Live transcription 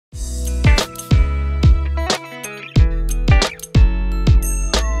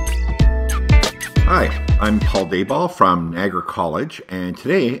I'm Paul Dayball from Niagara College, and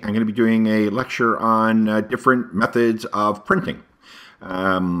today I'm going to be doing a lecture on different methods of printing. In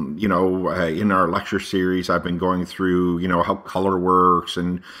our lecture series, I've been going through, how color works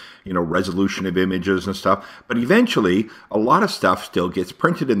and, resolution of images and stuff. But eventually, a lot of stuff still gets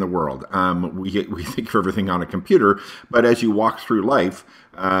printed in the world. We think of everything on a computer, but as you walk through life,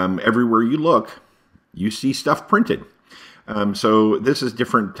 everywhere you look, you see stuff printed. So this is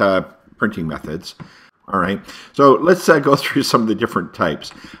different printing methods. All right, so let's go through some of the different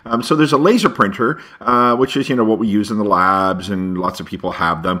types. So there's a laser printer, which is, what we use in the labs, and lots of people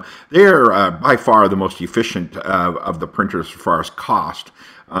have them. They're by far the most efficient of the printers as far as cost.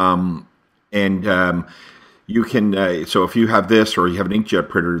 You can, so if you have this or you have an inkjet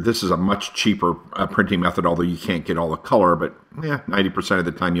printer, this is a much cheaper printing method, although you can't get all the color, but 90% of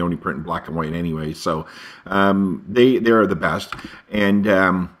the time you only print in black and white anyway. So they're the best.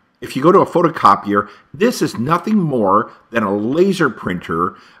 And if you go to a photocopier, this is nothing more than a laser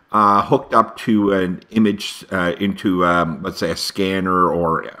printer hooked up to an image into, let's say, a scanner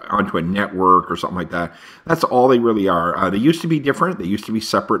or onto a network or something like that. That's all they really are. They used to be different. They used to be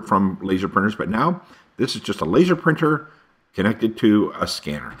separate from laser printers, but now this is just a laser printer connected to a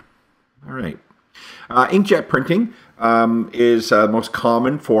scanner. All right. Inkjet printing is most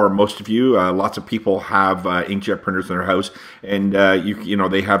common for most of you. Lots of people have inkjet printers in their house, and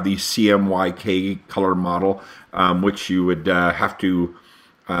they have the CMYK color model, which you would have to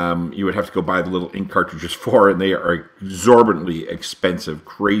go buy the little ink cartridges for, and they are exorbitantly expensive,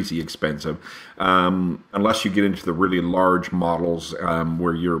 crazy expensive, unless you get into the really large models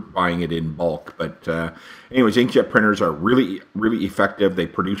where you're buying it in bulk. But anyways, inkjet printers are really, really effective. They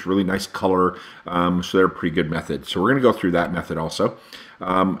produce really nice color, so they're a pretty good method. So we're going to go through that method also.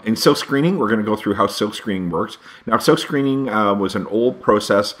 In silk screening, we're going to go through how silk screening works. Now, silk screening was an old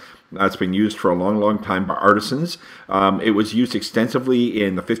process that's been used for a long, long time by artisans. It was used extensively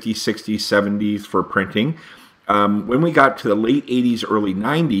in the 50s, 60s, 70s for printing. When we got to the late 80s, early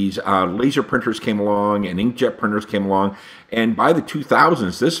 90s, laser printers came along and inkjet printers came along. And by the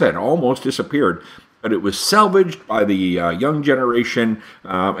 2000s, this had almost disappeared. But it was salvaged by the young generation,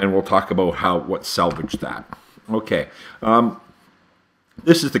 and we'll talk about what salvaged that. Okay.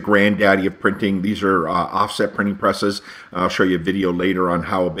 This is the granddaddy of printing. These are offset printing presses. I'll show you a video later on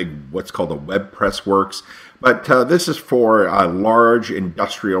how what's called a web press works. But this is for large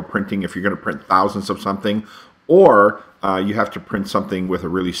industrial printing. If you're going to print thousands of something, or you have to print something with a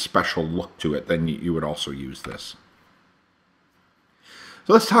really special look to it, then you would also use this.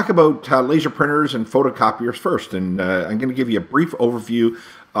 So let's talk about laser printers and photocopiers first. And I'm going to give you a brief overview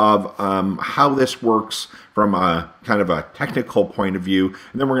of how this works from a kind of a technical point of view.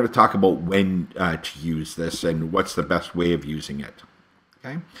 And then we're going to talk about when to use this and what's the best way of using it.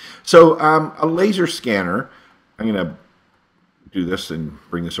 Okay. So a laser scanner, I'm going to do this and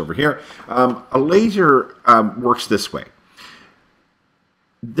bring this over here. A laser works this way.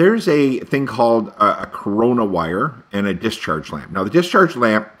 There's a thing called a corona wire and a discharge lamp. Now, the discharge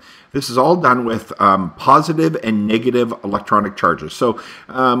lamp, this is all done with positive and negative electronic charges. So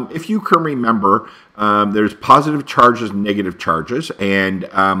if you can remember, there's positive charges and negative charges. And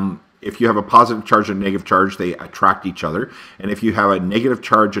if you have a positive charge and a negative charge, they attract each other. And if you have a negative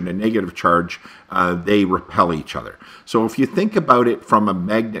charge and a negative charge, they repel each other. So if you think about it from a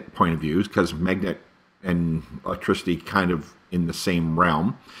magnet point of view, because magnet and electricity kind of in the same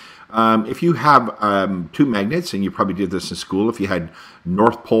realm. If you have two magnets, and you probably did this in school, if you had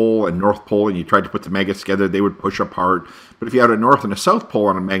North Pole and you tried to put the magnets together, they would push apart. But if you had a North and a South Pole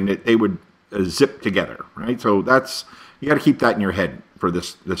on a magnet, they would zip together, right? So you got to keep that in your head for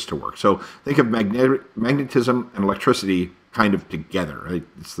this to work. So think of magnetism and electricity kind of together, right?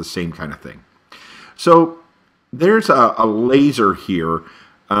 It's the same kind of thing. So there's a laser here,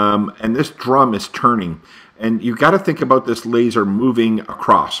 and this drum is turning. And you've got to think about this laser moving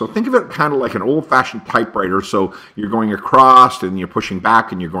across. So think of it kind of like an old-fashioned typewriter. So you're going across, and you're pushing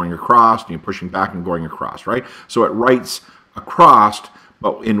back, and you're going across, and you're pushing back and going across, right? So it writes across,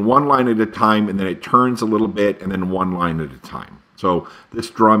 but in one line at a time, and then it turns a little bit, and then one line at a time. So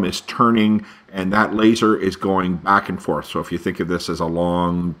this drum is turning, and that laser is going back and forth. So if you think of this as a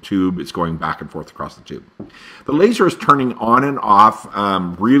long tube, it's going back and forth across the tube. The laser is turning on and off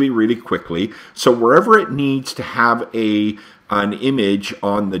really, really quickly. So wherever it needs to have an image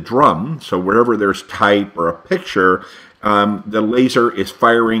on the drum, so wherever there's type or a picture, the laser is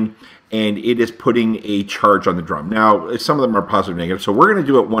firing, and it is putting a charge on the drum. Now, some of them are positive and negative, so we're going to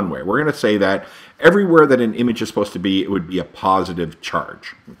do it one way. We're going to say that everywhere that an image is supposed to be, it would be a positive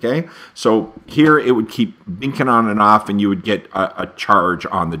charge, okay? So here it would keep blinking on and off, and you would get a charge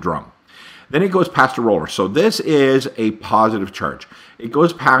on the drum. Then it goes past a roller. So this is a positive charge. It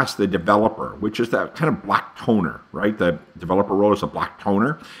goes past the developer, which is that kind of black toner, right? The developer roller is a black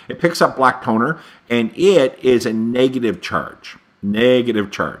toner. It picks up black toner, and it is a negative charge. Negative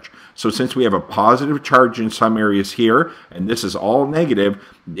charge. So since we have a positive charge in some areas here, and this is all negative,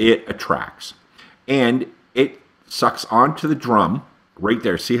 it attracts. And it sucks onto the drum right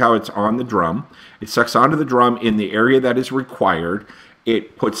there. See how it's on the drum? It sucks onto the drum in the area that is required.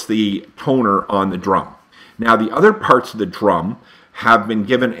 It puts the toner on the drum. Now, the other parts of the drum have been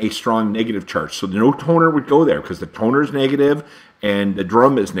given a strong negative charge. So no toner would go there because the toner is negative and the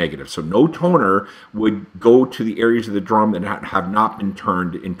drum is negative. So no toner would go to the areas of the drum that have not been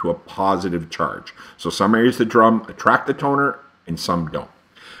turned into a positive charge. So some areas of the drum attract the toner and some don't.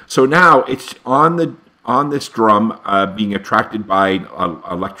 So now it's on this drum being attracted by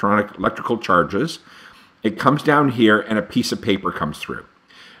electrical charges. It comes down here and a piece of paper comes through.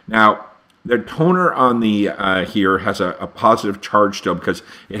 Now, the toner on the here has a positive charge still because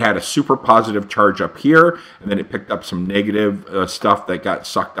it had a super positive charge up here, and then it picked up some negative stuff that got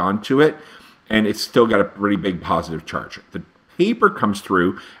sucked onto it, and it's still got a pretty big positive charge. The paper comes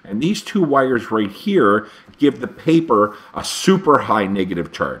through, and these two wires right here give the paper a super high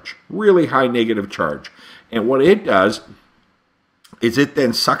negative charge, really high negative charge. And what it does is it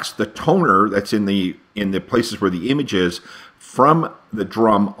then sucks the toner that's in the places where the image is from the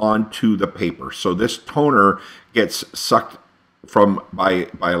drum onto the paper. So this toner gets sucked by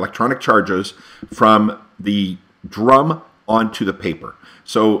electronic charges from the drum onto the paper.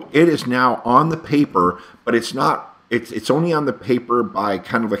 So it is now on the paper, but it's not. It's only on the paper by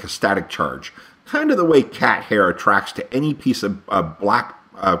kind of like a static charge, kind of the way cat hair attracts to any piece of black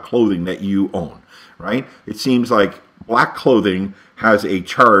clothing that you own, right? It seems like black clothing has a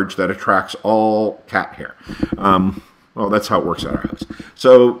charge that attracts all cat hair. Well, that's how it works at our house.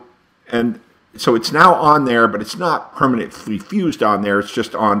 So it's now on there, but it's not permanently fused on there. It's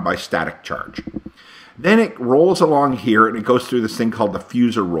just on by static charge. Then it rolls along here, and it goes through this thing called the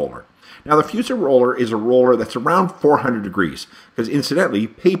fuser roller. Now, the fuser roller is a roller that's around 400 degrees, because incidentally,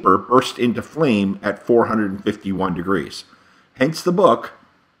 paper bursts into flame at 451 degrees. Hence the book,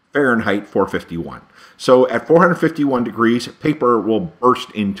 Fahrenheit 451. So at 451 degrees, paper will burst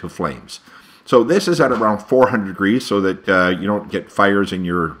into flames. So this is at around 400 degrees so that you don't get fires in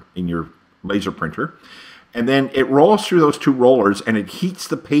your laser printer. And then it rolls through those two rollers and it heats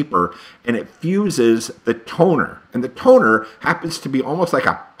the paper and it fuses the toner. And the toner happens to be almost like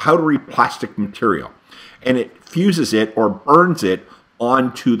a powdery plastic material. And it fuses it or burns it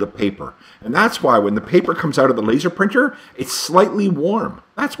onto the paper. And that's why when the paper comes out of the laser printer, it's slightly warm.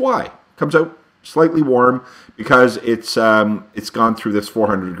 That's why it comes out slightly warm, because it's gone through this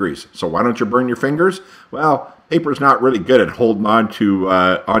 400 degrees. So why don't you burn your fingers? Well, paper's not really good at holding on to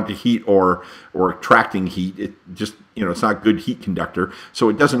onto heat or attracting heat. It just, it's not a good heat conductor, so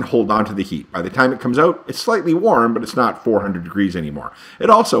it doesn't hold on to the heat. By the time it comes out, it's slightly warm, but it's not 400 degrees anymore. It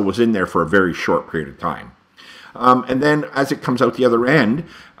also was in there for a very short period of time. And then as it comes out the other end,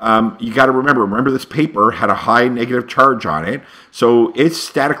 you got to remember this paper had a high negative charge on it, so it's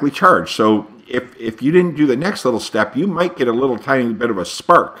statically charged. So if you didn't do the next little step, you might get a little tiny bit of a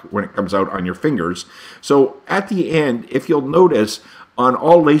spark when it comes out on your fingers. So at the end, if you'll notice, on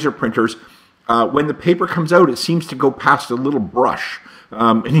all laser printers, when the paper comes out, it seems to go past a little brush.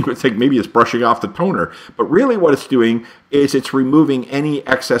 And you would think maybe it's brushing off the toner. But really what it's doing is it's removing any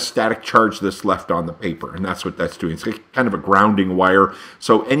excess static charge that's left on the paper. And that's what that's doing. It's like kind of a grounding wire.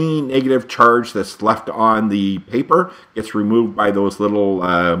 So any negative charge that's left on the paper gets removed by those little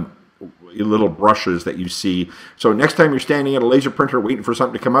brushes that you see. So next time you're standing at a laser printer waiting for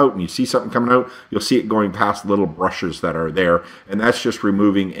something to come out and you see something coming out, you'll see it going past little brushes that are there. And that's just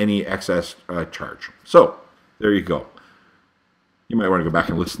removing any excess charge. So there you go. You might want to go back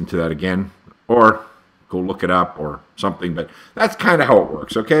and listen to that again, or go look it up or something, but that's kind of how it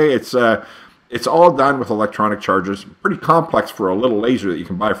works, okay? It's all done with electronic charges. Pretty complex for a little laser that you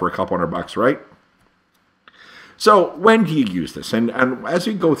can buy for a couple $100, right? So when do you use this? And as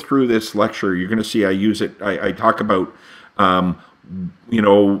we go through this lecture, you're going to see I use it. I talk about,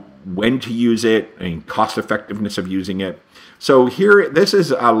 when to use it and cost effectiveness of using it. So here, this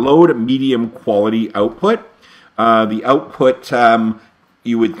is a low to medium quality output. The output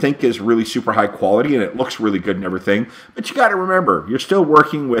you would think is really super high quality and it looks really good and everything, but you got to remember, you're still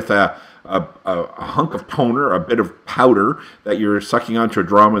working with a hunk of toner, a bit of powder that you're sucking onto a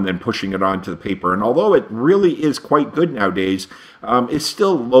drum and then pushing it onto the paper. And although it really is quite good nowadays, it's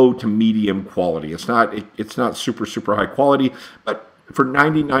still low to medium quality. It's not super high quality, but for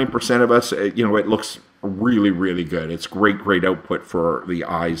 99% of us, you know, it looks really, really good. It's great output for the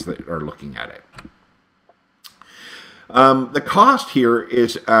eyes that are looking at it. The cost here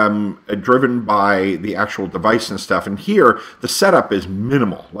is driven by the actual device and stuff. And here, the setup is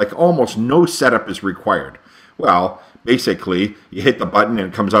minimal. Like almost no setup is required. Well, basically, you hit the button and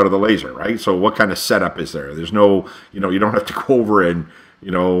it comes out of the laser, right? So what kind of setup is there? There's no, you know, you don't have to go over and,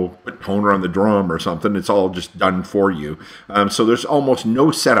 you know, put toner on the drum or something. It's all just done for you. So there's almost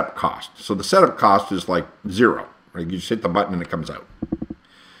no setup cost. So the setup cost is like zero. Right? You just hit the button and it comes out.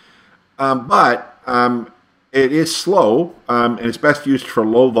 It is slow, and it's best used for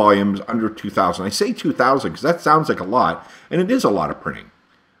low volumes under 2,000. I say 2,000 because that sounds like a lot, and it is a lot of printing.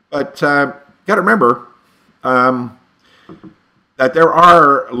 But got to remember that there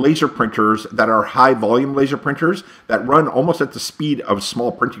are laser printers that are high-volume laser printers that run almost at the speed of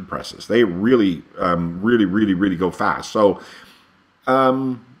small printing presses. They really go fast. So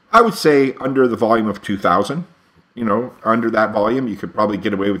I would say under the volume of 2,000. You know, under that volume, you could probably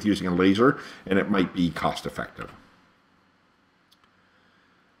get away with using a laser, and it might be cost effective.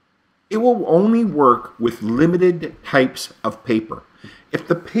 It will only work with limited types of paper. If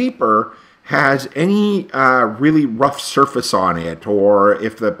the paper has any really rough surface on it, or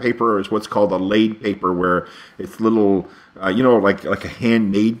if the paper is what's called a laid paper, where it's little, you know, like a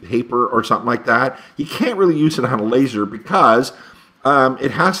handmade paper or something like that, you can't really use it on a laser because it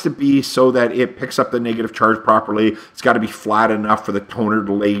has to be so that it picks up the negative charge properly. It's got to be flat enough for the toner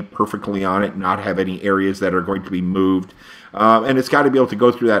to lay perfectly on it, not have any areas that are going to be moved. And it's got to be able to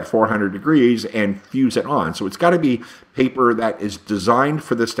go through that 400 degrees and fuse it on. So it's got to be paper that is designed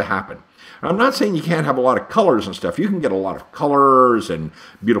for this to happen. I'm not saying you can't have a lot of colors and stuff. You can get a lot of colors and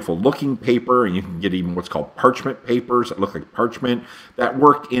beautiful looking paper, and you can get even what's called parchment papers that look like parchment that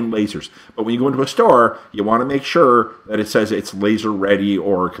work in lasers. But when you go into a store, you want to make sure that it says it's laser ready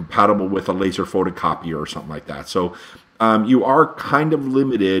or compatible with a laser photocopier or something like that. So you are kind of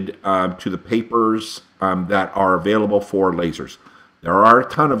limited to the papers that are available for lasers. There are a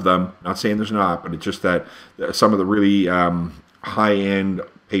ton of them, not saying there's not, but it's just that some of the really high-end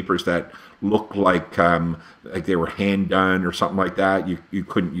papers that look like they were hand done or something like that, you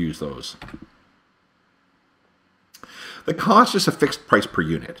couldn't use those. The cost is a fixed price per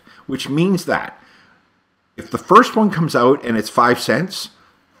unit, which means that if the first one comes out and it's 5 cents,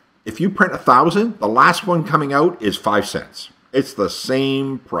 if you print 1,000, the last one coming out is 5 cents. It's the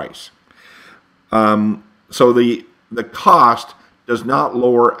same price. So the cost does not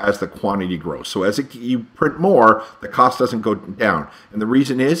lower as the quantity grows. So as you print more, the cost doesn't go down. And the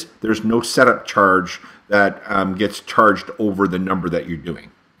reason is there's no setup charge that gets charged over the number that you're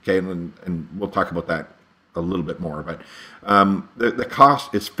doing. Okay, and we'll talk about that a little bit more. But the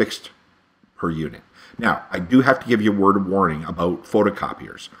cost is fixed per unit. Now, I do have to give you a word of warning about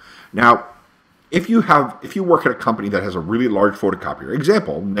photocopiers. Now, if you work at a company that has a really large photocopier,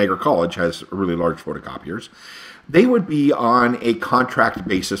 example, Niagara College has really large photocopiers, they would be on a contract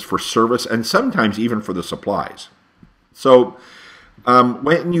basis for service and sometimes even for the supplies. So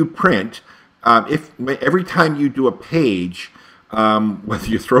when you print, every time you do a page, whether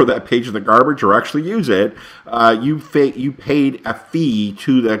you throw that page in the garbage or actually use it, you paid a fee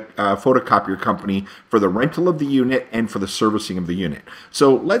to the photocopier company for the rental of the unit and for the servicing of the unit.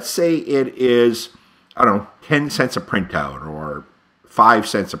 So let's say it is, I don't know, 10 cents a printout or 5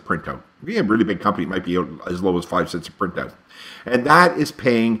 cents a printout. If you have a really big company, it might be as low as 5 cents a printout. And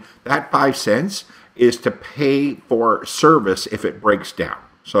that 5 cents is to pay for service if it breaks down.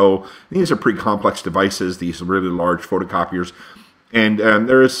 So these are pretty complex devices, these really large photocopiers. And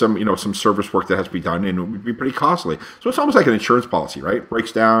there is some service work that has to be done, and it would be pretty costly. So it's almost like an insurance policy, right?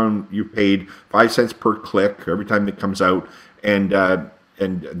 Breaks down, you paid 5 cents per click every time it comes out, and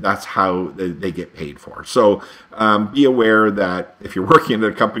that's how they get paid for. So be aware that if you're working at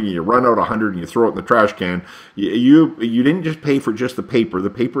a company, you run out 100 and you throw it in the trash can, you didn't just pay for just the paper. The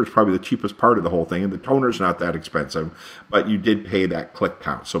paper is probably the cheapest part of the whole thing, and the toner's not that expensive, but you did pay that click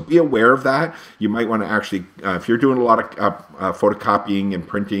count. So be aware of that. You might want to actually, if you're doing a lot of photocopying and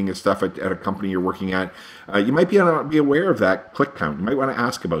printing and stuff at a company you're working at, you might be aware of that click count. You might want to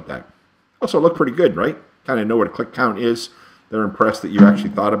ask about that. Also, look pretty good, right? Kind of know what a click count is. They're impressed that you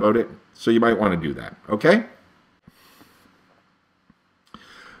actually thought about it. So you might want to do that, okay?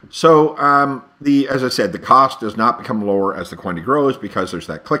 So as I said, the cost does not become lower as the quantity grows because there's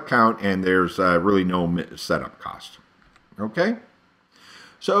that click count and there's really no setup cost, okay?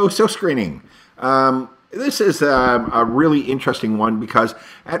 So silk screening. This is a really interesting one because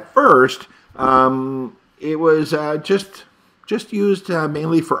at first it was just used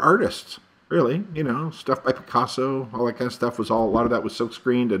mainly for artists. really. You know, stuff by Picasso, all that kind of stuff a lot of that was silk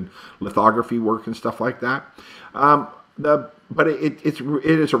screened, and lithography work and stuff like that. But it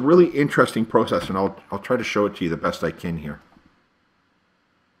is a really interesting process, and I'll try to show it to you the best I can here.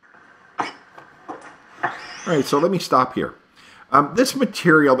 All right, so let me stop here. This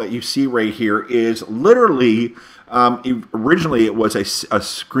material that you see right here is literally, originally it was a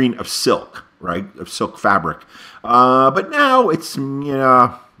screen of silk, right, of silk fabric. But now it's,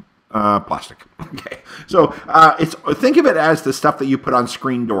 plastic. Okay, so think of it as the stuff that you put on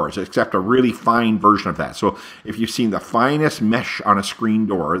screen doors, except a really fine version of that. So if you've seen the finest mesh on a screen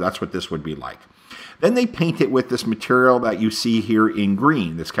door, that's what this would be like. Then they paint it with this material that you see here in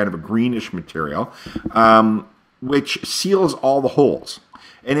green, this kind of a greenish material, which seals all the holes.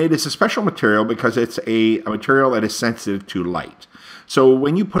 And it is a special material because it's a material that is sensitive to light. So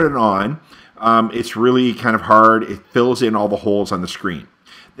when you put it on, it's really kind of hard. It fills in all the holes on the screen.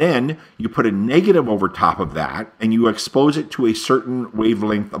 Then you put a negative over top of that, and you expose it to a certain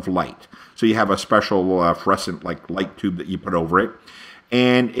wavelength of light. So you have a special fluorescent light tube that you put over it,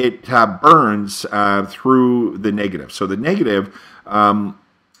 and it burns through the negative. So the negative,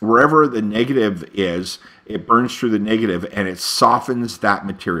 wherever the negative is, it burns through the negative, and it softens that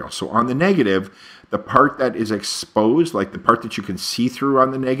material. So on the negative, the part that is exposed, like the part that you can see through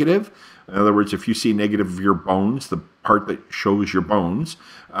on the negative, in other words, if you see negative of your bones, the part that shows your bones,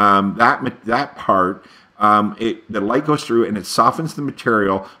 that part, the light goes through and it softens the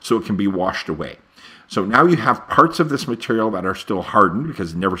material so it can be washed away. So now you have parts of this material that are still hardened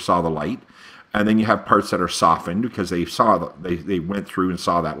because it never saw the light, and then you have parts that are softened because they went through and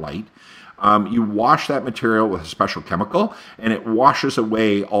saw that light. You wash that material with a special chemical, and it washes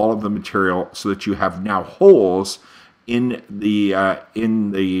away all of the material so that you have now holes in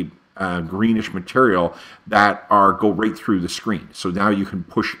the greenish material that go right through the screen. So now you can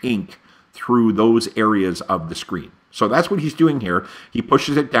push ink through those areas of the screen. So that's what he's doing here. He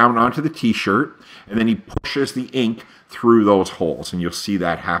pushes it down onto the t-shirt, and then he pushes the ink through those holes, and you'll see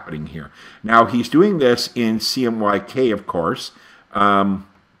that happening here. Now he's doing this in CMYK, of course.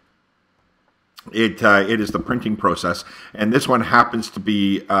 It is the printing process, and this one happens to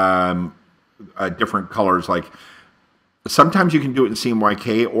be different colors. Like sometimes you can do it in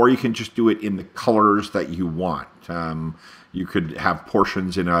CMYK, or you can just do it in the colors that you want. You could have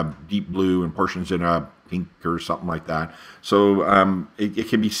portions in a deep blue and portions in a pink or something like that. So it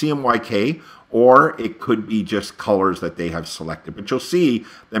can be CMYK, or it could be just colors that they have selected. But you'll see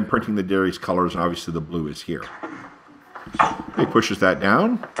them printing the various colors, and obviously the blue is here. He pushes that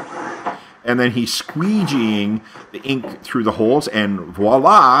down, and then he's squeegeeing the ink through the holes, and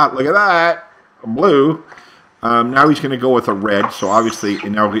voila, look at that, blue. Now he's going to go with a red, so obviously,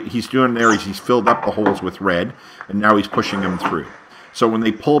 and now he's doing there is he's filled up the holes with red, and now he's pushing them through. So when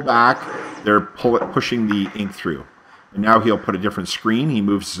they pull back, they're pushing the ink through. And now he'll put a different screen. He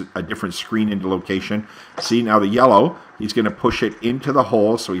moves a different screen into location. See, now the yellow, he's going to push it into the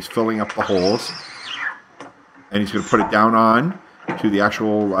holes, so he's filling up the holes. And he's going to put it down on to the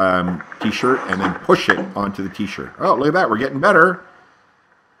actual t-shirt, and then push it onto the t-shirt. Oh, look at that, we're getting better.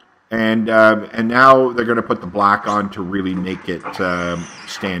 And now they're going to put the black on to really make it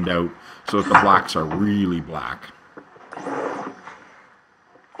stand out, so that the blacks are really black.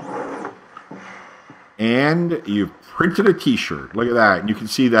 And you've printed a t-shirt. Look at that. And you can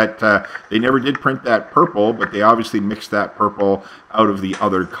see that they never did print that purple, but they obviously mixed that purple out of the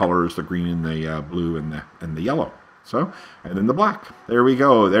other colors, the green and the blue and the yellow. So, and then the black. There we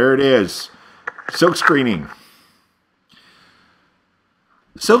go. There it is. Silk screening.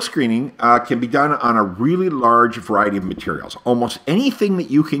 Silk screening can be done on a really large variety of materials. Almost anything that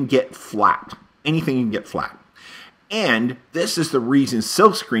you can get flat. Anything you can get flat. And this is the reason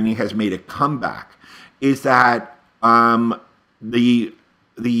silk screening has made a comeback, is that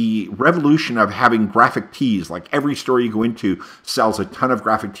the revolution of having graphic tees, like every store you go into sells a ton of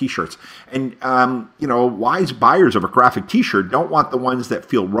graphic t-shirts. And, wise buyers of a graphic t-shirt don't want the ones that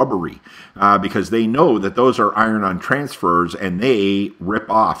feel rubbery because they know that those are iron-on transfers and they rip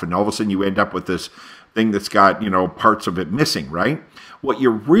off. And all of a sudden you end up with this thing that's got, parts of it missing, right? What you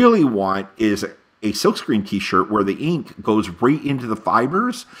really want is a silkscreen t-shirt where the ink goes right into the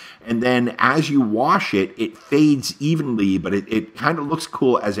fibers, and then as you wash it, it fades evenly, but it kind of looks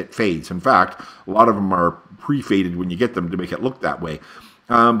cool as it fades. In fact, a lot of them are pre-faded when you get them to make it look that way.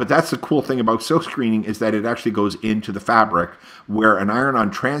 But that's the cool thing about silk screening, is that it actually goes into the fabric, where an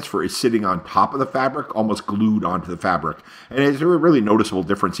iron-on transfer is sitting on top of the fabric, almost glued onto the fabric. And it's a really noticeable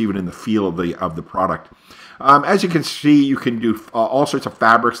difference even in the feel of the product. As you can see, you can do all sorts of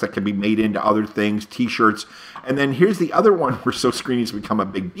fabrics that can be made into other things, t-shirts. And then here's the other one where silk screening has become a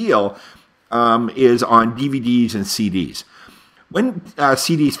big deal. is on DVDs and CDs. When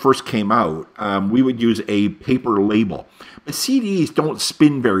CDs first came out, we would use a paper label. But CDs don't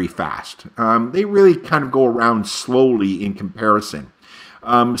spin very fast. They really kind of go around slowly in comparison.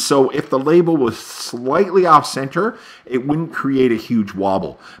 So if the label was slightly off center, it wouldn't create a huge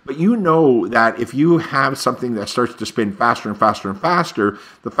wobble. But you know that if you have something that starts to spin faster and faster and faster,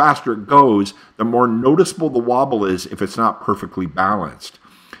 the faster it goes, the more noticeable the wobble is if it's not perfectly balanced.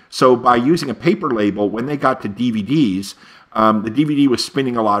 So by using a paper label, when they got to DVDs, the DVD was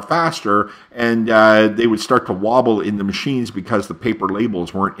spinning a lot faster, and they would start to wobble in the machines because the paper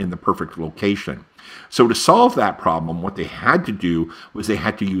labels weren't in the perfect location. So to solve that problem, what they had to do was they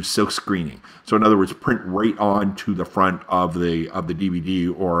had to use silk screening. So in other words, print right onto the front of the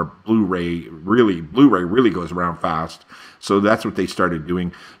DVD, or Blu-ray. Blu-ray really goes around fast. So that's what they started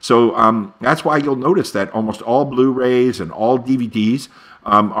doing. So that's why you'll notice that almost all Blu-rays and all DVDs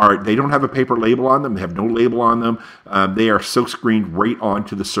they don't have a paper label on them. They have no label on them. They are silk screened right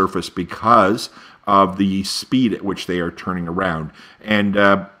onto the surface because of the speed at which they are turning around. And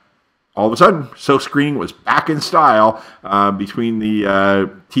all of a sudden, silk screening was back in style between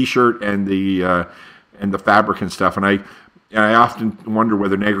the T-shirt and the fabric and stuff. And I often wonder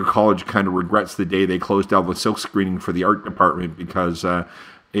whether Niagara College kind of regrets the day they closed down the silk screening for the art department, because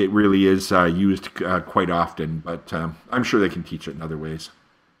it really is used quite often. But I'm sure they can teach it in other ways.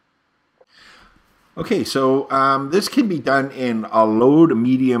 Okay, so this can be done in a low to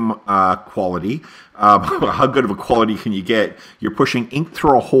medium quality. How good of a quality can you get? You're pushing ink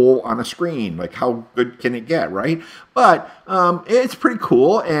through a hole on a screen. Like, how good can it get, right? But it's pretty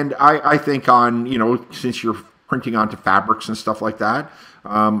cool, and I think since you're printing onto fabrics and stuff like that,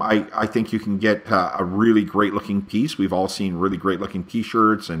 I think you can get a really great looking piece. We've all seen really great looking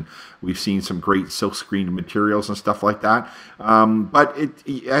T-shirts, and we've seen some great silk screened materials and stuff like that. But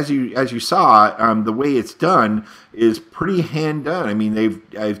as you saw, the way it's done is pretty hand done. I mean,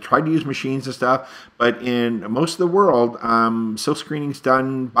 I've tried to use machines and stuff, but in most of the world, silk screening's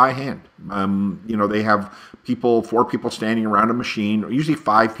done by hand. They have 4 people standing around a machine, or usually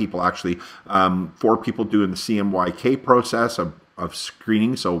 5 people actually. 4 people doing the CMYK process of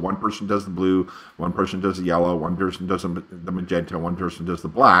screening. So one person does the blue, one person does the yellow, one person does the magenta, one person does the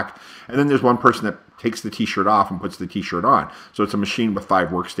black, and then there's one person that takes the T-shirt off and puts the T-shirt on. So it's a machine with 5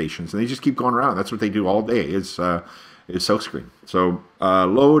 workstations, and they just keep going around. That's what they do all day, is silk screen. So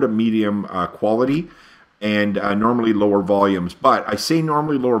low to medium quality, and normally lower volumes. But I say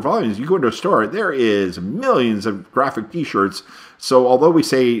normally lower volumes. You go into a store, there is millions of graphic T-shirts. So although we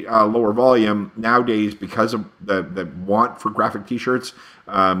say lower volume, nowadays, because of the want for graphic T-shirts,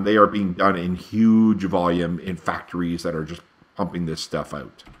 they are being done in huge volume in factories that are just pumping this stuff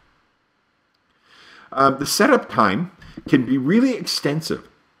out. The setup time can be really extensive.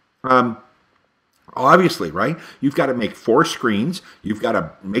 Obviously, right? You've got to make 4 screens. You've got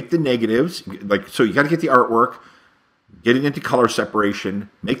to make the negatives. So you got to get the artwork, get it into color separation,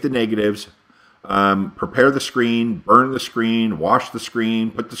 make the negatives, prepare the screen, burn the screen, wash the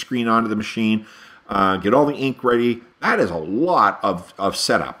screen, put the screen onto the machine, get all the ink ready. That is a lot of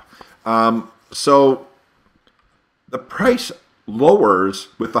setup. So the price lowers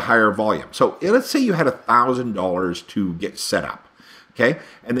with the higher volume. So let's say you had $1,000 to get set up. Okay,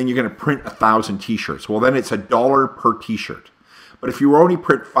 and then you're going to print 1,000 T-shirts. Well, then it's $1 per T-shirt. But if you only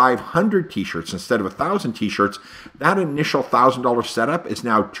print 500 T-shirts instead of 1,000 T-shirts, that initial $1,000 setup is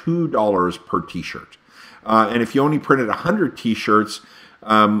now $2 per T-shirt. And if you only printed 100 T-shirts,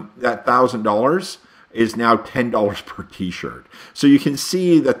 that $1,000 is now $10 per T-shirt. So you can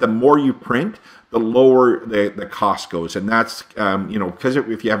see that the more you print, the lower the cost goes. And that's, because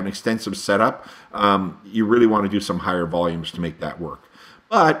if you have an extensive setup, you really want to do some higher volumes to make that work.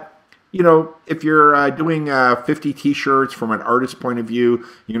 But, if you're doing 50 T-shirts from an artist's point of view,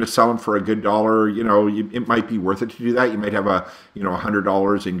 you're going to sell them for a good dollar, it might be worth it to do that. You might have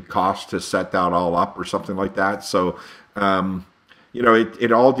 $100 in cost to set that all up or something like that. So,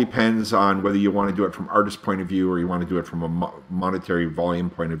 it all depends on whether you want to do it from artist's point of view or you want to do it from a monetary volume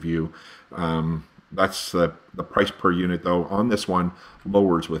point of view. That's the price per unit, though, on this one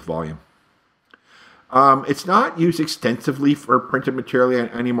lowers with volume. It's not used extensively for printed material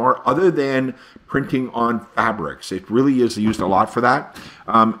anymore, other than printing on fabrics. It really is used a lot for that.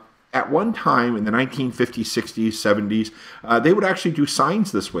 At one time in the 1950s, 60s, 70s, they would actually do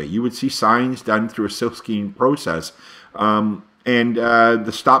signs this way. You would see signs done through a silk screen process. And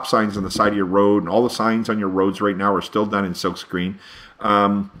the stop signs on the side of your road and all the signs on your roads right now are still done in silk screen.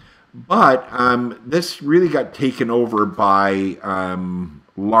 But this really got taken over by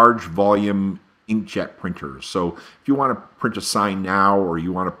large volume inkjet printers. So if you want to print a sign now, or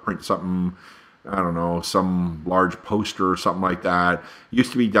you want to print something, I don't know, some large poster or something like that, it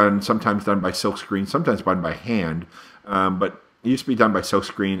used to be done, sometimes done by silkscreen, sometimes done by hand, but it used to be done by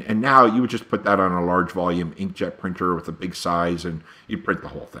silkscreen, and now you would just put that on a large volume inkjet printer with a big size, and you'd print the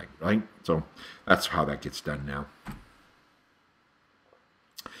whole thing, right? So that's how that gets done now.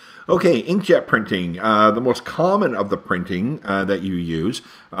 Okay, inkjet printing, the most common of the printing that you use.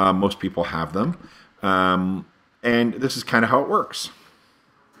 Most people have them, and this is kind of how it works.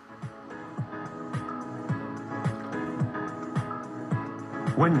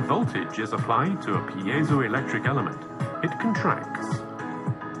 When voltage is applied to a piezoelectric element, it contracts.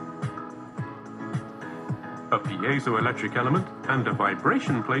 A piezoelectric element and a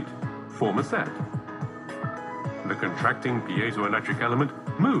vibration plate form a set. The contracting piezoelectric element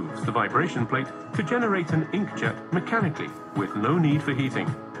moves the vibration plate to generate an inkjet mechanically with no need for heating.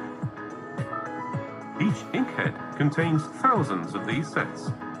 Each inkhead contains thousands of these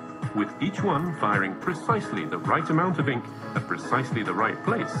sets, with each one firing precisely the right amount of ink at precisely the right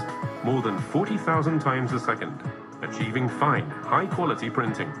place, more than 40,000 times a second, achieving fine, high-quality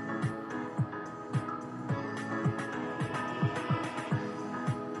printing.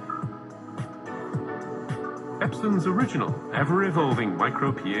 Epson's original, ever-evolving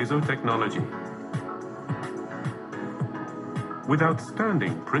micro-piezo technology. With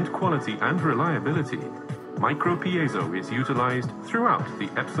outstanding print quality and reliability, micro-piezo is utilized throughout the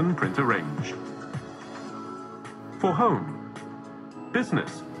Epson printer range. For home,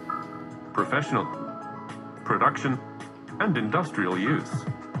 business, professional, production, and industrial use.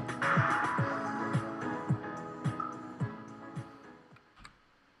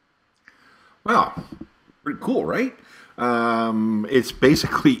 Wow, pretty cool, right? It's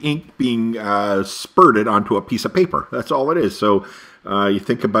basically ink being spurted onto a piece of paper. That's all it is. So you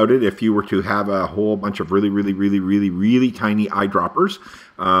think about it, if you were to have a whole bunch of really tiny eyedroppers,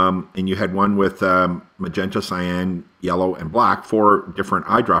 and you had one with magenta, cyan, yellow, and black, 4 different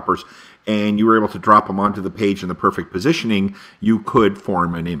eyedroppers, and you were able to drop them onto the page in the perfect positioning, you could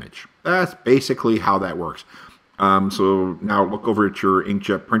form an image. That's basically how that works. So now look over at your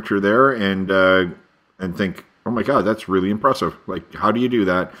inkjet printer there and think, oh my God, that's really impressive. Like, how do you do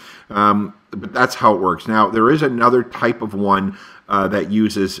that? But that's how it works. Now, there is another type of one that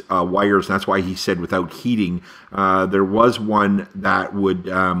uses wires. And that's why he said without heating. There was one that would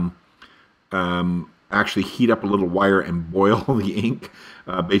actually heat up a little wire and boil the ink.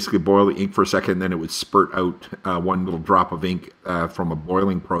 Basically boil the ink for a second, and then it would spurt out one little drop of ink from a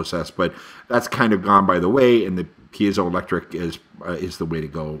boiling process. But that's kind of gone by the way, and the piezoelectric is the way to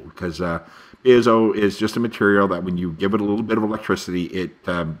go, because piezo is just a material that when you give it a little bit of electricity, it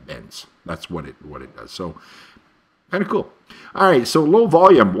bends. That's what it does. So kind of cool. All right, so low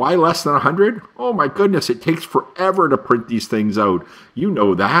volume. Why less than 100? Oh my goodness, it takes forever to print these things out. You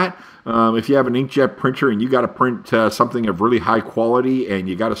know that. If you have an inkjet printer and you got to print something of really high quality and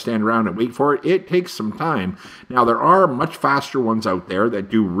you got to stand around and wait for it, it takes some time. Now, there are much faster ones out there that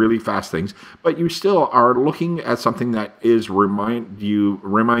do really fast things, but you still are looking at something that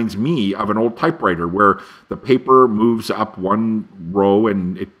reminds me of an old typewriter where the paper moves up one row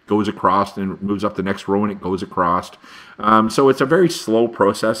and it goes across, and it moves up the next row and it goes across. So it's a very slow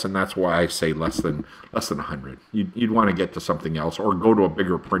process, and that's why I say less than 100. You'd want to get to something else or go to a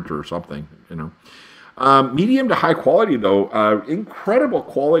bigger printer or something, you know. Medium to high quality, though, incredible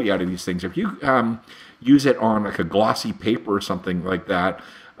quality out of these things. If you use it on like a glossy paper or something like that,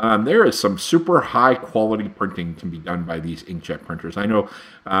 there is some super high quality printing can be done by these inkjet printers. I know.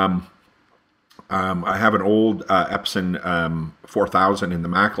 I have an old Epson 4000 in the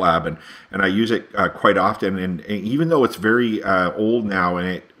Mac lab, and I use it quite often. And even though it's very old now,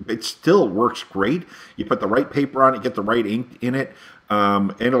 and it still works great. You put the right paper on it, get the right ink in it,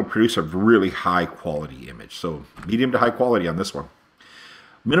 and it'll produce a really high quality image. So medium to high quality on this one.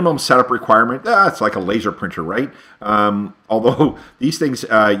 Minimum setup requirement, it's like a laser printer, right? Although these things,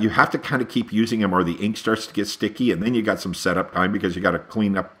 you have to kind of keep using them or the ink starts to get sticky, and then you got some setup time because you got to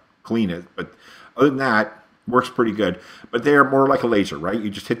clean it. But other than that, works pretty good. But they're more like a laser, right? You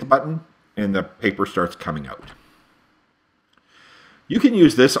just hit the button and the paper starts coming out. You can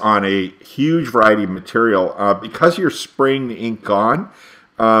use this on a huge variety of material. Because you're spraying the ink on,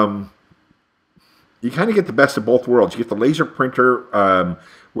 you kind of get the best of both worlds. You get the laser printer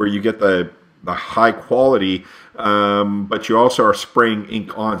where you get the high quality, but you also are spraying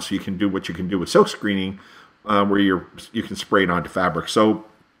ink on, so you can do what you can do with silk screening, where you can spray it onto fabric. So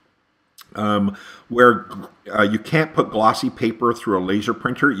Where you can't put glossy paper through a laser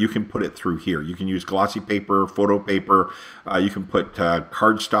printer, you can put it through here. You can use glossy paper, photo paper. You can put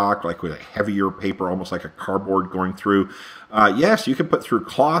cardstock, like with a heavier paper, almost like a cardboard going through. Yes, you can put through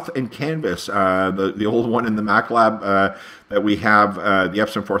cloth and canvas. The old one in the MacLab that we have, the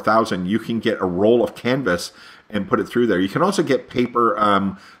Epson 4000, you can get a roll of canvas and put it through there. You can also get paper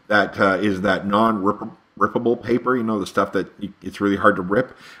that is that non-rippable paper, you know, the stuff that it's really hard to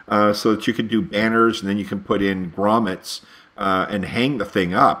rip, so that you can do banners, and then you can put in grommets and hang the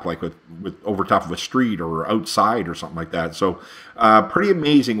thing up, like with over top of a street or outside or something like that. So pretty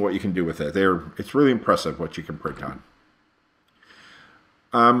amazing what you can do with it. It's really impressive what you can print on.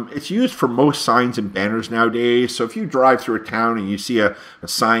 It's used for most signs and banners nowadays. So if you drive through a town and you see a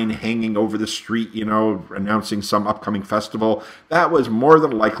sign hanging over the street, you know, announcing some upcoming festival, that was more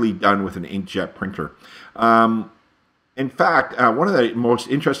than likely done with an inkjet printer. In fact, one of the most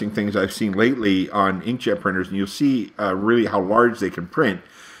interesting things I've seen lately on inkjet printers, and you'll see really how large they can print,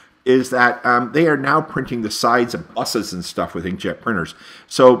 is that they are now printing the sides of buses and stuff with inkjet printers.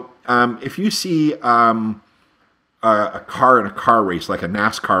 So if you see a car in a car race, like a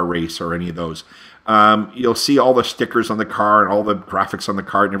NASCAR race or any of those, you'll see all the stickers on the car and all the graphics on the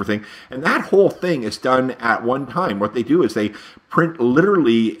car and everything. And that whole thing is done at one time. What they do is they print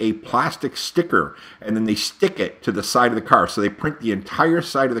literally a plastic sticker and then they stick it to the side of the car. So they print the entire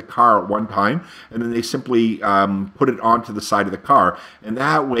side of the car at one time, and then they simply put it onto the side of the car. And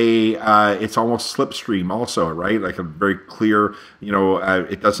that way it's almost slipstream also, right? Like a very clear, you know,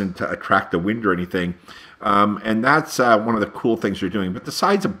 it doesn't attract the wind or anything. And that's one of the cool things they're doing. But the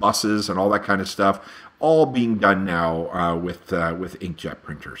sides of buses and all that kind of stuff, all being done now with inkjet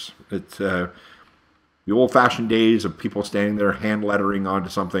printers. It's the old-fashioned days of people standing there hand lettering onto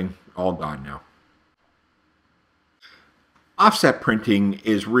something, all gone now. Offset printing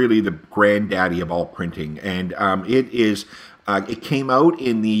is really the granddaddy of all printing, and it came out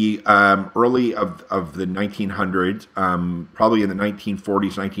in the early of the 1900s, probably in the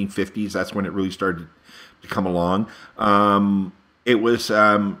 1940s, 1950s. That's when it really started to come along. It was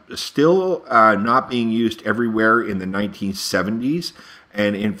still not being used everywhere in the 1970s.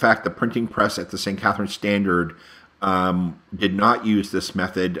 And in fact, the printing press at the St. Catharines Standard did not use this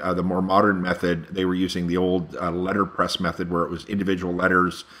method, the more modern method. They were using the old letterpress method, where it was individual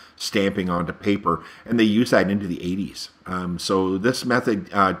letters stamping onto paper, and they used that into the 80s. So this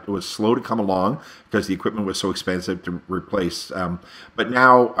method was slow to come along because the equipment was so expensive to replace. But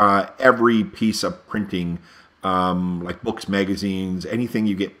now every piece of printing, like books, magazines, anything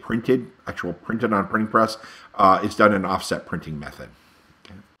you get printed, actual printed on a printing press, is done in offset printing method.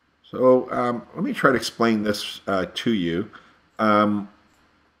 So let me try to explain this to you.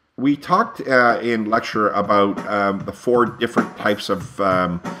 We talked in lecture about the 4 different types of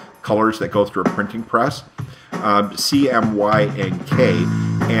colors that go through a printing press, C, M, Y, and K,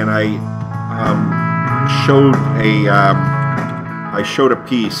 and I showed a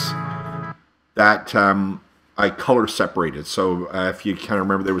piece that I color separated. So if you kind of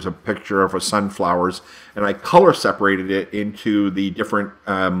remember, there was a picture of a sunflowers, and I color separated it into the different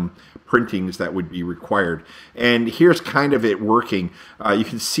printings that would be required. And here's kind of it working. You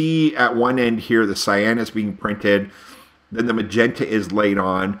can see at one end here the cyan is being printed, then the magenta is laid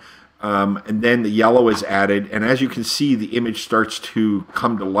on, and then the yellow is added. And as you can see, the image starts to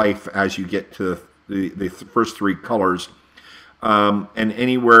come to life as you get to the first 3 colors. And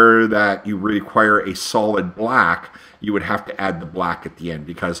anywhere that you require a solid black, you would have to add the black at the end,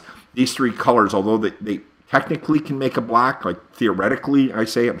 because these 3 colors, although they technically can make a black, like theoretically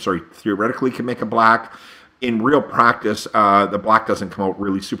can make a black, in real practice, the black doesn't come out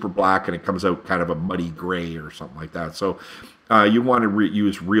really super black, and it comes out kind of a muddy gray or something like that. So you want to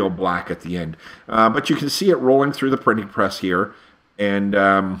use real black at the end. But you can see it rolling through the printing press here, and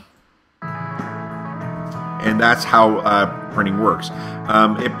that's how printing works.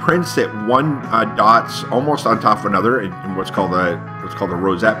 It prints at one dots almost on top of another in what's called a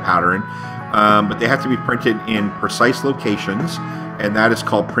rosette pattern, but they have to be printed in precise locations, and that is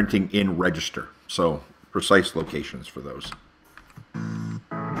called printing in register. So precise locations for those.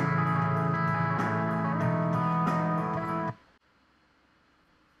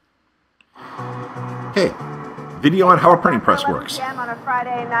 Okay. Video on how a printing press works. On a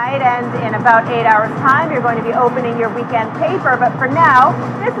Friday night, and in about 8 hours' time, you're going to be opening your weekend paper. But for now,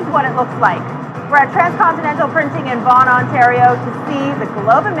 this is what it looks like. We're at Transcontinental Printing in Vaughan, Ontario, to see the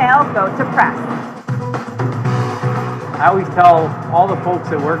Globe and Mail go to press. I always tell all the folks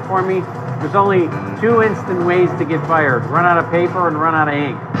that work for me, there's only 2 instant ways to get fired: run out of paper and run out of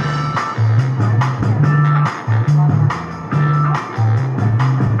ink.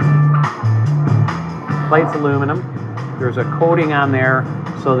 plate's aluminum. There's a coating on there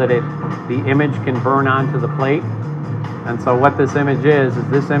so that the image can burn onto the plate. And so what this image is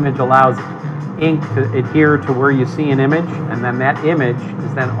this image allows ink to adhere to where you see an image, and then that image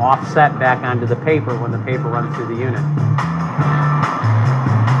is then offset back onto the paper when the paper runs through the unit.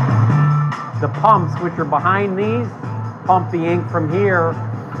 The pumps, which are behind these, pump the ink from here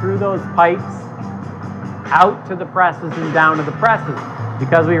through those pipes out to the presses and down to the presses.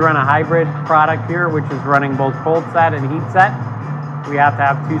 Because we run a hybrid product here, which is running both cold set and heat set, we have to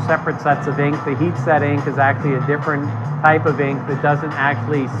have two separate sets of ink. The heat set ink is actually a different type of ink that doesn't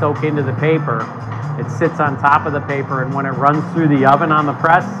actually soak into the paper. It sits on top of the paper, and when it runs through the oven on the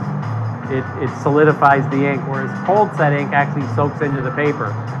press, it solidifies the ink, whereas cold set ink actually soaks into the paper.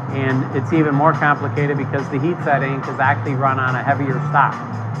 And it's even more complicated because the heat set ink is actually run on a heavier stock.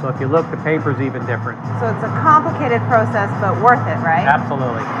 So if you look, the paper's even different. So it's a complicated process, but worth it, right?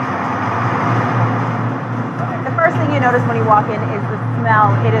 Absolutely. The first thing you notice when you walk in is the smell.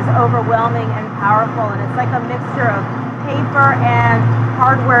 It is overwhelming and powerful, and it's like a mixture of paper and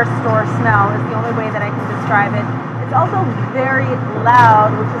hardware store smell is the only way that I can describe it. It's also very loud,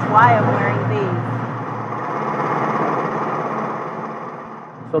 which is why I'm wearing these.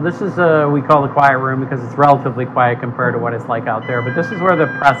 So this is we call the quiet room because it's relatively quiet compared to what it's like out there. But this is where the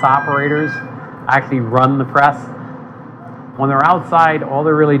press operators actually run the press. When they're outside, all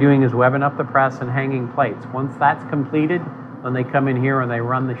they're really doing is webbing up the press and hanging plates. Once that's completed, then they come in here and they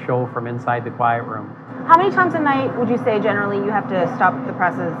run the show from inside the quiet room. How many times a night would you say generally you have to stop the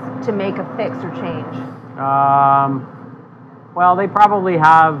presses to make a fix or change? Well,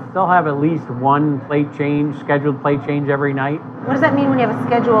 they'll have at least one plate change, scheduled plate change every night. What does that mean when you have a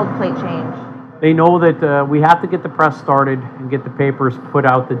scheduled plate change? They know that we have to get the press started and get the papers put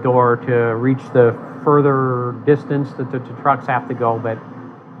out the door to reach the further distance that the trucks have to go. But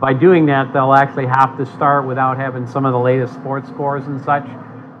by doing that, they'll actually have to start without having some of the latest sports scores and such.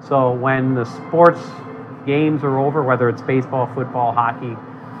 So when the sports games are over, whether it's baseball, football, hockey,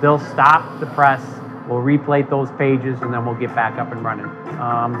 they'll stop the press, we'll replate those pages, and then we'll get back up and running.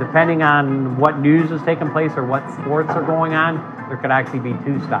 Depending on what news is taking place or what sports are going on, there could actually be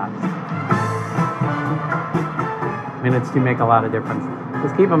 2 stops. Minutes do make a lot of difference.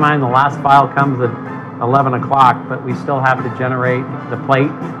 Just keep in mind the last file comes at 11 o'clock, but we still have to generate the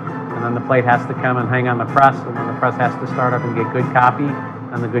plate, and then the plate has to come and hang on the press, and then the press has to start up and get good copy,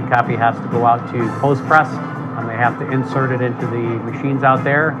 and the good copy has to go out to post-press, and they have to insert it into the machines out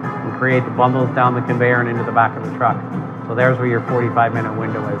there and create the bundles down the conveyor and into the back of the truck. So there's where your 45-minute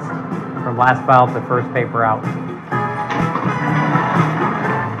window is, from last file to first paper out.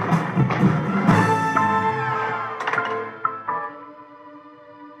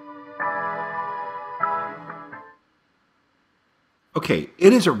 Okay,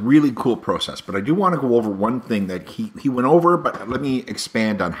 it is a really cool process, but I do want to go over one thing that he went over, but let me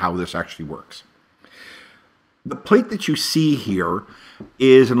expand on how this actually works. The plate that you see here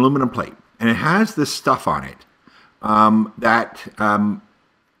is an aluminum plate, and it has this stuff on it that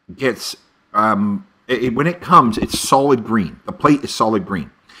gets, when it comes, it's solid green. The plate is solid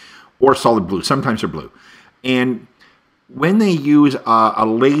green or solid blue. Sometimes they're blue. And when they use a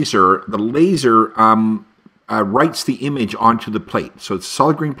laser, the laser writes the image onto the plate. So it's a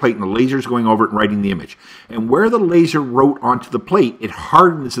solid green plate and the laser is going over it and writing the image. And where the laser wrote onto the plate, it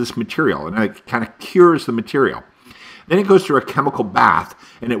hardens this material and it kind of cures the material. Then it goes through a chemical bath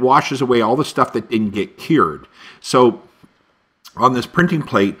and it washes away all the stuff that didn't get cured. So on this printing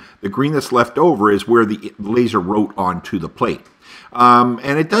plate, the green that's left over is where the laser wrote onto the plate.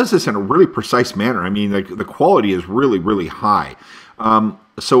 And it does this in a really precise manner. I mean, the quality is really, really high.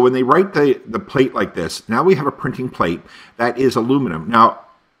 So when they write the plate like this, now we have a printing plate that is aluminum. Now,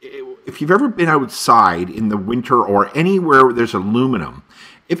 if you've ever been outside in the winter or anywhere where there's aluminum,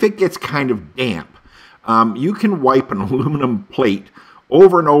 if it gets kind of damp, you can wipe an aluminum plate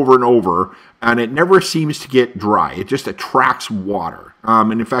over and over and over, and it never seems to get dry. It just attracts water.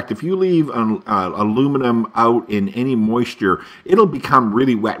 And in fact, if you leave aluminum out in any moisture, it'll become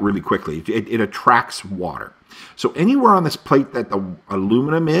really wet really quickly. It attracts water. So anywhere on this plate that the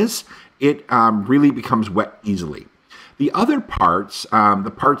aluminum is, it really becomes wet easily. The other parts,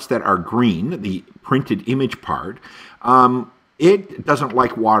 the parts that are green, the printed image part, it doesn't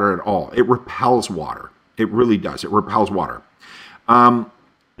like water at all. It repels water. It really does. It repels water.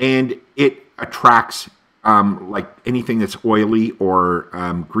 And it attracts like anything that's oily or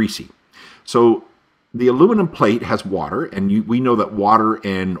greasy. So the aluminum plate has water, and we know that water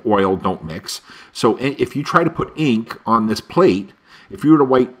and oil don't mix. So if you try to put ink on this plate, if you were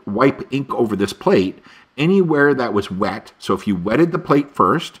to wipe ink over this plate, anywhere that was wet, so if you wetted the plate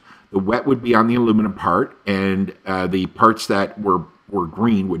first, The wet would be on the aluminum part, and the parts that were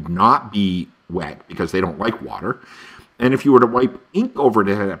green would not be wet because they don't like water. And if you were to wipe ink over it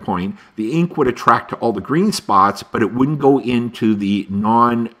at that point, the ink would attract to all the green spots, but it wouldn't go into the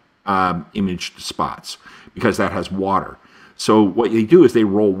non-imaged spots because that has water. So what they do is they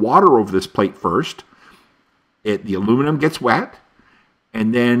roll water over this plate first. The aluminum gets wet,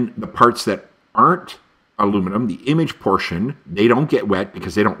 and then the parts that aren't aluminum, the image portion, they don't get wet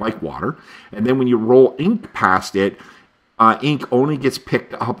because they don't like water. And then when you roll ink past it, ink only gets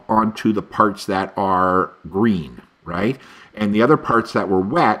picked up onto the parts that are green, right? And the other parts that were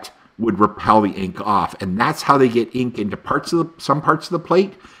wet would repel the ink off. And that's how they get ink into some parts of the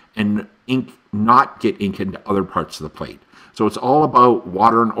plate, and not get ink into other parts of the plate. So it's all about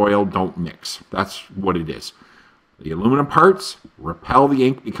water and oil don't mix. That's what it is. The aluminum parts repel the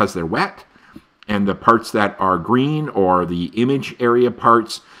ink because they're wet, and the parts that are green, or the image area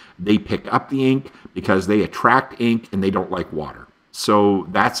parts, they pick up the ink because they attract ink and they don't like water. So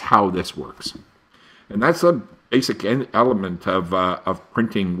that's how this works. And that's a basic element of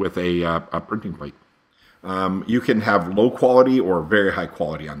printing with a printing plate. You can have low quality or very high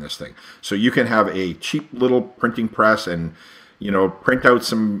quality on this thing. So you can have a cheap little printing press and, print out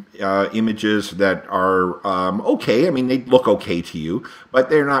some images that are okay. I mean, they look okay to you,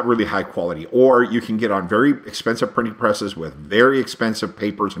 but they're not really high quality. Or you can get on very expensive printing presses with very expensive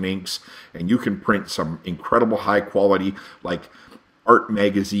papers and inks, and you can print some incredible high quality, like art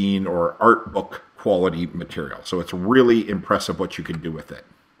magazine or art book quality material. So it's really impressive what you can do with it.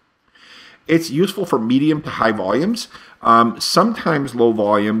 It's useful for medium to high volumes, sometimes low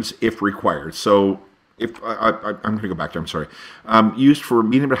volumes if required. So if I'm going to go back there, I'm sorry. Used for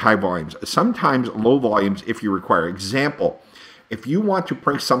medium to high volumes, sometimes low volumes if you require. Example, if you want to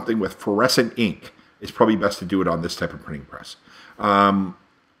print something with fluorescent ink, it's probably best to do it on this type of printing press.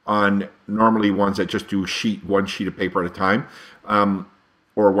 On normally ones that just do one sheet of paper at a time,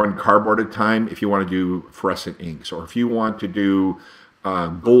 or one cardboard at a time if you want to do fluorescent inks, or if you want to do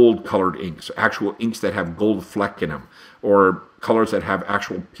gold colored inks, actual inks that have gold fleck in them, or colors that have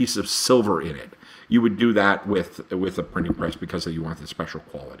actual pieces of silver in it. You would do that with a printing press because you want the special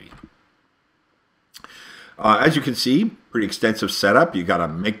quality. As you can see, pretty extensive setup. You got to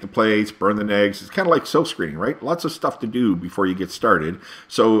make the plates, burn the negs. It's kind of like silk screening, right? Lots of stuff to do before you get started.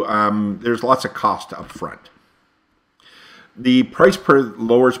 So there's lots of cost up front. The price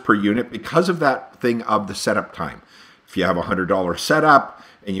lowers per unit because of that thing of the setup time. If you have a $100 setup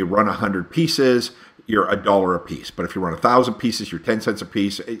and you run 100 pieces, you're $1 a piece. But if you run 1,000 pieces, you're 10 cents a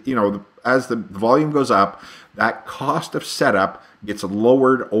piece. As the volume goes up, that cost of setup gets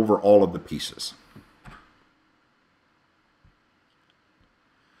lowered over all of the pieces.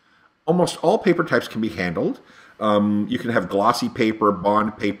 Almost all paper types can be handled. You can have glossy paper,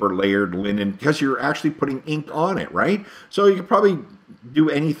 bond paper, layered linen, because you're actually putting ink on it, right? So you can probably do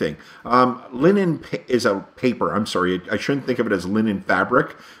anything. Linen is a paper. I'm sorry, I shouldn't think of it as linen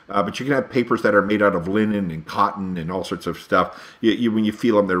fabric, but you can have papers that are made out of linen and cotton and all sorts of stuff. When you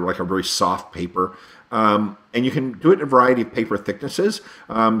feel them, they're like a very soft paper. And you can do it in a variety of paper thicknesses.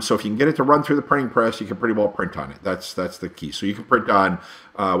 So if you can get it to run through the printing press, you can pretty well print on it. That's the key. So you can print on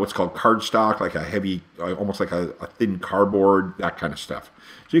what's called cardstock, like a heavy, almost like a thin cardboard, that kind of stuff.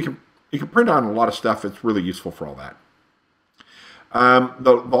 So you can print on a lot of stuff. It's really useful for all that.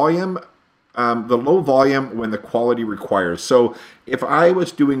 The low volume when the quality requires. So if I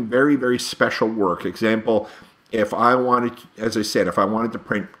was doing very, very special work, example, if I wanted, as I said, if I wanted to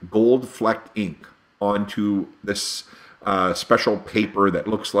print gold flecked ink onto this special paper that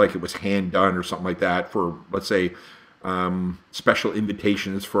looks like it was hand done or something like that for, let's say, special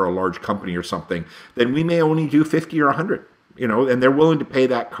invitations for a large company or something, then we may only do 50 or 100, and they're willing to pay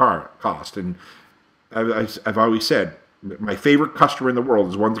that cost. And I've always said, my favorite customer in the world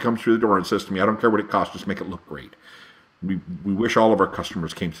is one that comes through the door and says to me, I don't care what it costs, just make it look great. We wish all of our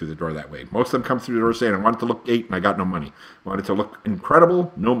customers came through the door that way. Most of them come through the door saying, I want it to look great and I got no money. I want it to look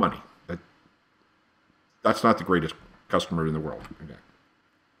incredible, no money. That's not the greatest customer in the world.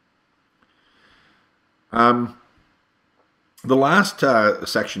 Okay. The last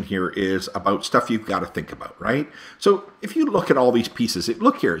section here is about stuff you've got to think about, right? So if you look at all these pieces,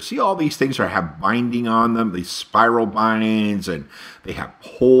 look here, see all these things have binding on them, these spiral bindings, and they have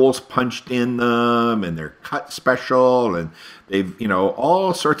holes punched in them, and they're cut special, and they've,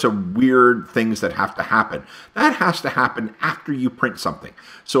 all sorts of weird things that have to happen. That has to happen after you print something.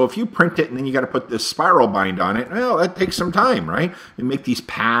 So if you print it and then you got to put this spiral bind on it, well, that takes some time, right? And make these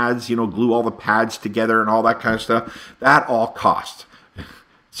pads, glue all the pads together and all that kind of stuff. That all costs.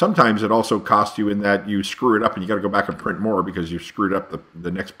 Sometimes it also costs you in that you screw it up and you got to go back and print more because you screwed up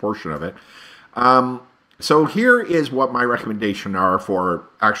the next portion of it. So here is what my recommendation are for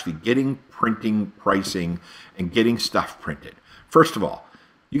actually getting printing pricing and getting stuff printed. First of all,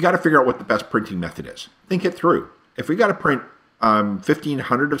 you got to figure out what the best printing method is. Think it through. If we got to print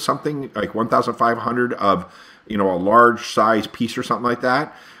 1,500 of something, like 1,500 of, a large size piece or something like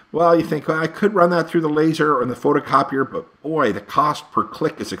that, well, you think, well, I could run that through the laser or the photocopier, but boy, the cost per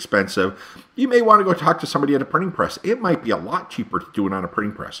click is expensive. You may want to go talk to somebody at a printing press. It might be a lot cheaper to do it on a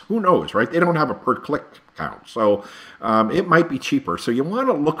printing press. Who knows, right? They don't have a per click count, so it might be cheaper. So you want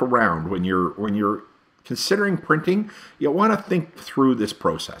to look around when you're considering printing. You want to think through this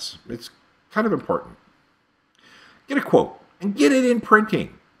process. It's kind of important. Get a quote and get it in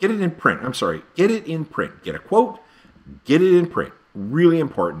printing. Get it in print. Get it in print. Get a quote, get it in print. Really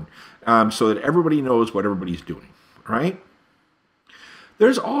important, so that everybody knows what everybody's doing, right?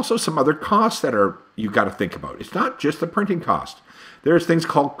 There's also some other costs that you've got to think about. It's not just the printing cost. There's things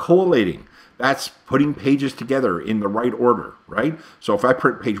called collating. That's putting pages together in the right order, right? So if I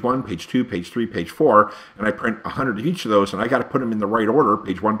print page 1, page 2, page 3, page 4, and I print 100 of each of those, and I got to put them in the right order,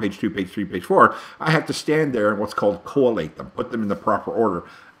 page 1, page 2, page 3, page 4, I have to stand there and what's called collate them, put them in the proper order.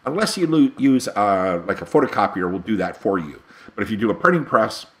 Unless you use like a photocopier will do that for you. But if you do a printing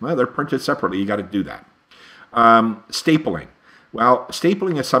press, well, they're printed separately. You got to do that. Stapling. Well,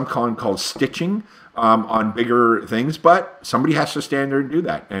 stapling is sometimes called stitching on bigger things, but somebody has to stand there and do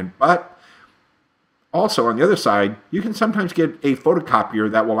that. But also on the other side, you can sometimes get a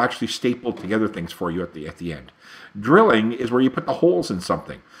photocopier that will actually staple together things for you at the end. Drilling is where you put the holes in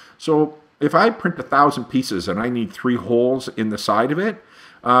something. So if I print 1,000 pieces and I need 3 holes in the side of it,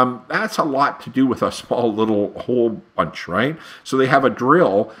 that's a lot to do with a small little hole bunch, right? So they have a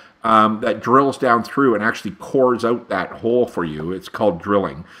drill that drills down through and actually cores out that hole for you. It's called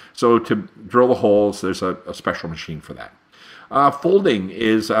drilling. So to drill the holes, there's a special machine for that. Folding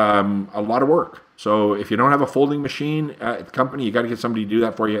is a lot of work. So if you don't have a folding machine at the company, you got to get somebody to do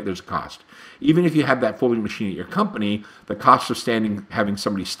that for you. There's a cost. Even if you have that folding machine at your company, the cost of having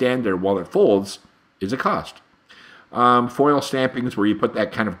somebody stand there while it folds is a cost. Foil stamping is where you put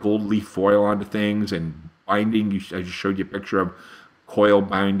that kind of gold leaf foil onto things, and binding, I just showed you a picture of coil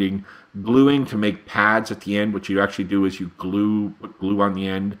binding. Gluing to make pads at the end. What you actually do is you put glue on the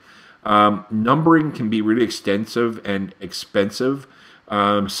end. Numbering can be really extensive and expensive.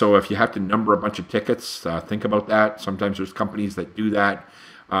 So if you have to number a bunch of tickets, think about that. Sometimes there's companies that do that.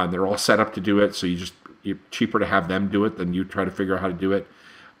 They're all set up to do it, so it's cheaper to have them do it than you try to figure out how to do it.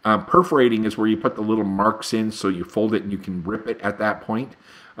 Perforating is where you put the little marks in so you fold it and you can rip it at that point,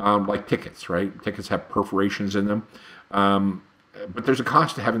 like tickets, right? Tickets have perforations in them. But there's a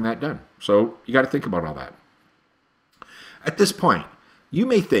cost to having that done. So you got to think about all that. At this point, you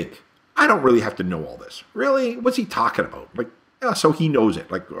may think, I don't really have to know all this. Really? What's he talking about? Like, yeah, so he knows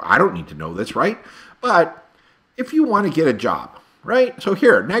it. Like, I don't need to know this, right? But if you want to get a job, right? So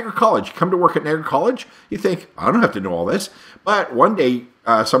here, Niagara College, you come to work at Niagara College, you think, I don't have to know all this. But one day,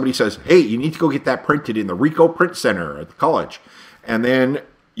 somebody says, hey, you need to go get that printed in the Rico Print Center at the college. And then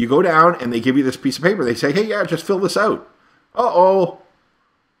you go down and they give you this piece of paper. They say, hey, yeah, just fill this out. Uh-oh,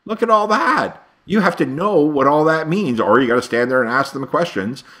 look at all that. You have to know what all that means, or you got to stand there and ask them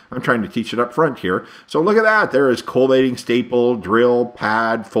questions. I'm trying to teach it up front here. So look at that. There is collating, staple, drill,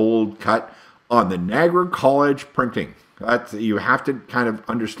 pad, fold, cut on the Niagara College printing. You have to kind of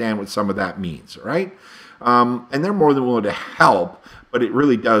understand what some of that means, right? And they're more than willing to help, but it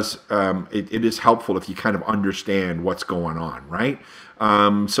really does, it is helpful if you kind of understand what's going on, right?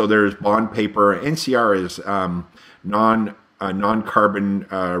 So there's bond paper. NCR is non-carbon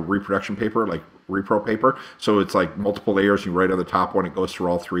reproduction paper, like repro paper. So it's like multiple layers. You write on the top one, it goes through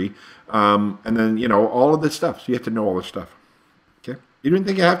all 3. And then, all of this stuff. So you have to know all this stuff. Okay? You didn't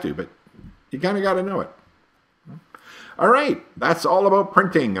think you have to, but you kind of got to know it. All right. That's all about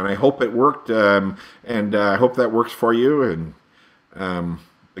printing. And I hope it worked. And I hope that works for you. And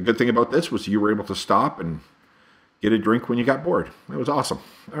the good thing about this was you were able to stop and get a drink when you got bored. That was awesome.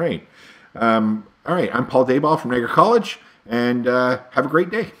 All right. I'm Paul Dayball from Niagara College. And have a great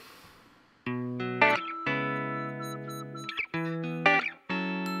day.